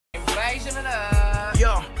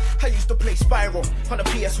play Spiral on the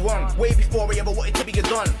PS1. Way before I ever wanted to be a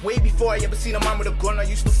don. Way before I ever seen a man with a gun. I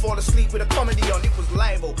used to fall asleep with a comedy on. It was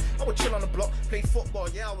liable. I would chill on the block, play football.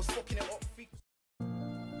 Yeah, I was fucking it up.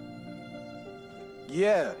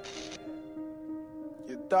 Yeah.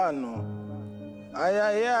 You done, no?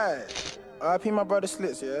 Aye. RIP my brother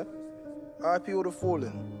Slits, yeah? RIP all the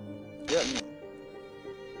fallen. Get me?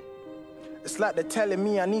 It's like they're telling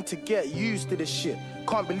me I need to get used to this shit.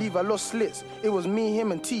 Can't believe I lost Slits. It was me,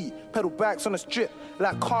 him and T. Pedal backs on the strip.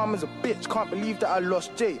 Like calm as a bitch. Can't believe that I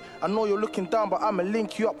lost Jay. I know you're looking down, but I'ma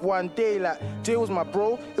link you up one day. Like Jay was my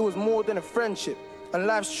bro. It was more than a friendship. And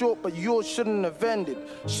life's short, but yours shouldn't have ended.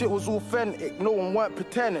 Shit was authentic, no one weren't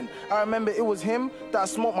pretending. I remember it was him that I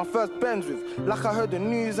smoked my first Benz with. Like I heard the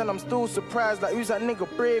news and I'm still surprised. Like who's that nigga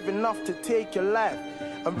brave enough to take your life?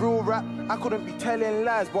 And real rap, I couldn't be telling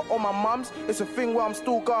lies. But on my mum's, it's a thing where I'm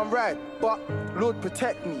still gonna ride. But Lord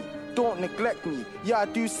protect me, don't neglect me. Yeah, I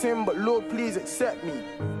do sin, but Lord please accept me.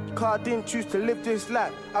 Cause I didn't choose to live this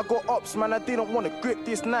life. I got ops, man, I didn't want to grip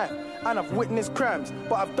this knife. And I've witnessed crimes,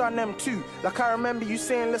 but I've done them too. Like I remember you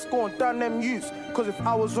saying, let's go and done them yous. Cause if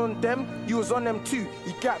I was on them, you was on them too.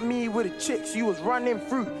 You got me with the chicks, you was running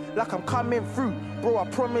through. Like I'm coming through, bro, I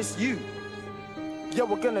promise you. Yeah,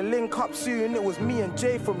 we're gonna link up soon. It was me and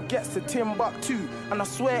Jay from Gets to Timbuktu. And I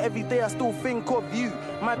swear every day I still think of you.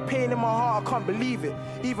 My pain in my heart, I can't believe it.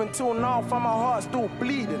 Even till now, I find my heart still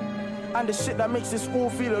bleeding. And the shit that makes this all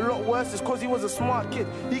feel a lot worse is cause he was a smart kid.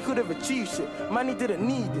 He could have achieved shit. Man, he didn't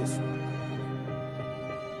need this.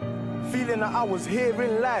 Feeling that I was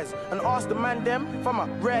hearing lies. And asked the man them if I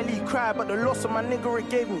rarely cry. But the loss of my nigga, it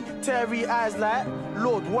gave me teary eyes like,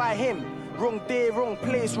 Lord, why him? Wrong day, wrong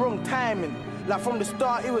place, wrong timing. Like from the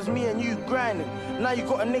start, it was me and you grinding. Now you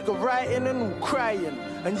got a nigga writing and all crying.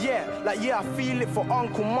 And yeah, I feel it for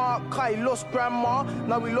Uncle Mark. Kai lost grandma,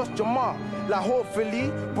 now we lost your ma. Like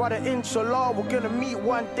hopefully, brother, inshallah, we're gonna meet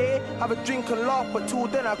one day, have a drink and laugh, but till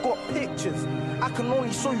then I got pictures. I can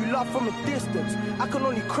only show you love from a distance. I can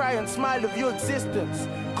only cry and smile of your existence.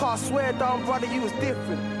 Can't swear down, brother, you was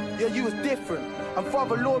different. Yeah, you was different. And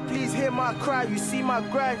Father, Lord, please hear my cry. You see my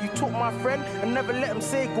grind, you took my friend and never let him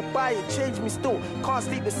say goodbye. It changed me still, can't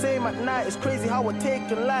sleep the same at night. It's crazy how a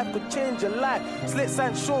taking life could change your life. Slits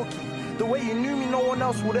and Showkey, the way you knew me, no one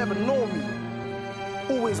else would ever know me.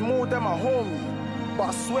 Always more than my homie. But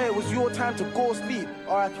I swear it was your time to go sleep.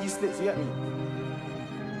 RIP Slits, you get me?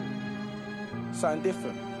 Something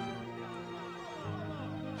different.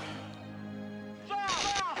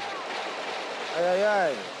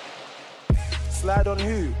 Aye. Slide on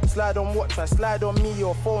who? Slide on what? Try slide on me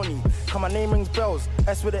or phony. Cause my name rings bells,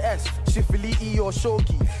 S with a S, Shifiliti or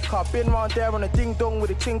Showkey. Cause I've been round there on a ding dong with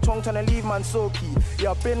a ching chong trying to leave man soaky.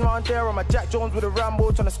 Yeah, I've been round there on my Jack Jones with a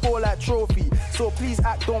Rambo trying to score like trophy. So please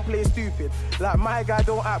act, don't play stupid. Like my guy,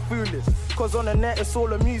 don't act foolish. Cause on the net it's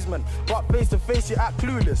all amusement, but face to face you act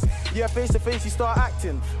clueless. Yeah, face to face you start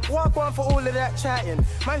acting. Walk on for all of that chatting.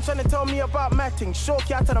 Man trying to tell me about matting.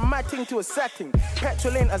 Showkey out of the matting to a setting.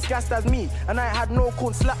 Petrol ain't as gassed as me, and I had no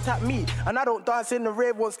corn slapped at me. And I don't dance in the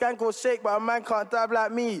rave, won't skank or shake, but a man can't dab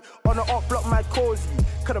like me. On the up block, my cozy.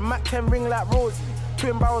 Could a Mac 10 ring like Rosie.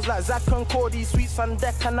 Twin barrels like Zach and Cody. Sweets on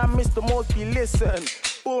deck and I miss the Mosby. Listen,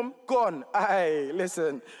 boom, gone. Aye,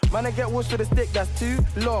 listen. Man, I get whoosh with a stick that's too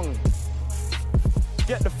long.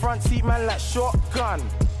 Get the front seat, man, like shotgun.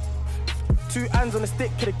 2 hands on the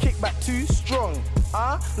stick, could a kickback too strong.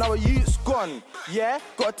 Now a youth's gone. Yeah,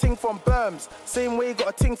 got a ting from Berms. Same way, got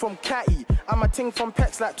a ting from Catty. I'm a ting from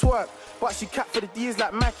Pecs like Twerk. But she cat for the D's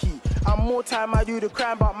like Mackie. And more time I do the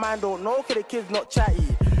crime, but man don't know, cause the kid's not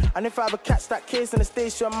chatty. And if I ever catch that case in the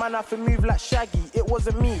station, man, I have to move like Shaggy. It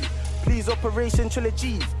wasn't me. Please, Operation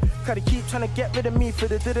Trilogy. Cause they keep trying to get rid of me for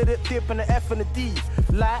the dip and the F and the D.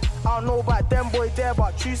 Like, I don't know about them boy there,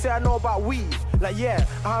 but true say I know about we. Like, yeah,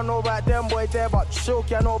 I don't know about them boy there, but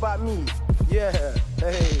Showkey, I know about me. Yeah,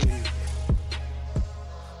 hey.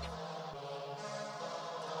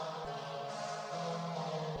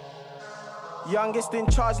 Youngest in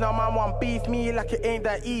charge, now man want beef me like it ain't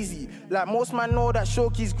that easy. Like most man know that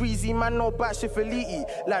Showkey's greasy, man know about Shifiliti.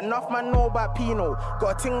 Like enough man know about Pino.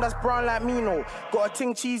 Got a ting that's brown like Mino. Got a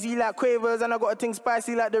ting cheesy like Quavers, and I got a ting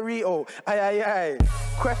spicy like Dorito. Aye.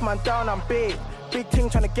 Quef man down, I'm bait. Big ting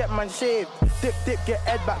trying to get man shaved. Dip, get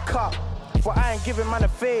head back up. But I ain't giving man a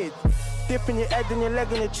fade. Dip in your head and your leg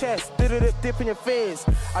in your chest. Dip in your face.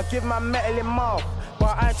 I give my metal in mouth,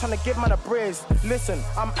 but I ain't trying to give man a brace. Listen,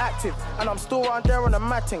 I'm active, and I'm still around there on the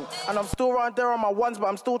matting. And I'm still around there on my ones, but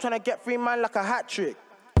I'm still trying to get 3 man like a hat trick.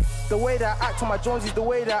 The way that I act on my Jones is the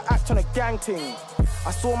way that I act on a gang ting.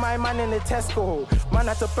 I saw my man in the Tesco, man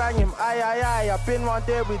had to bang him, aye. I've been round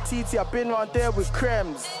there with TT, I've been round there with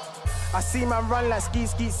Crems. I see man run like ski,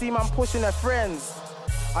 see man pushing their friends.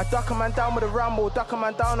 I duck a man down with a Rambo, duck a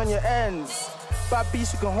man down on your ends. Bad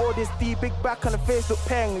beast, you can hold this D, big back on the face, look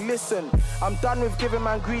peng. Listen, I'm done with giving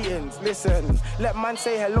man greetings. Listen, let man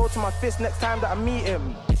say hello to my fist next time that I meet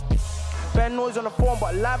him. Bare noise on the phone,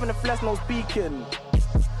 but live in the flesh, no speaking.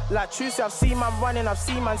 Like Trucy, I've seen man running, I've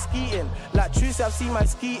seen man skeeting. Like Trucy, I've seen man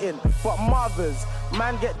skeeting. But mothers,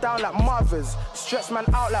 man get down like mothers. Stretch man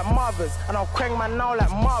out like mothers. And I'll crank man now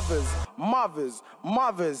like mothers. Mothers.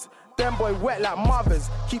 Them boy wet like mothers.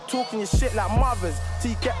 Keep talking your shit like mothers.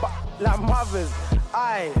 Till you get back like mothers.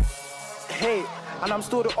 I hate. And I'm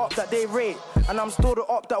still the op that they rate. And I'm still the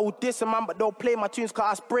op that will diss a man, but they'll play my tunes cause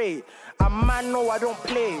I spray. And man know I don't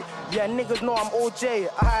play. Yeah, niggas know I'm OJ.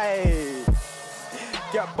 Aye.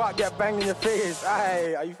 Get back, get banged in your face.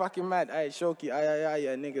 Aye, are you fucking mad? Aye, Showkey, aye,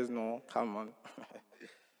 yeah, niggas know. Come on.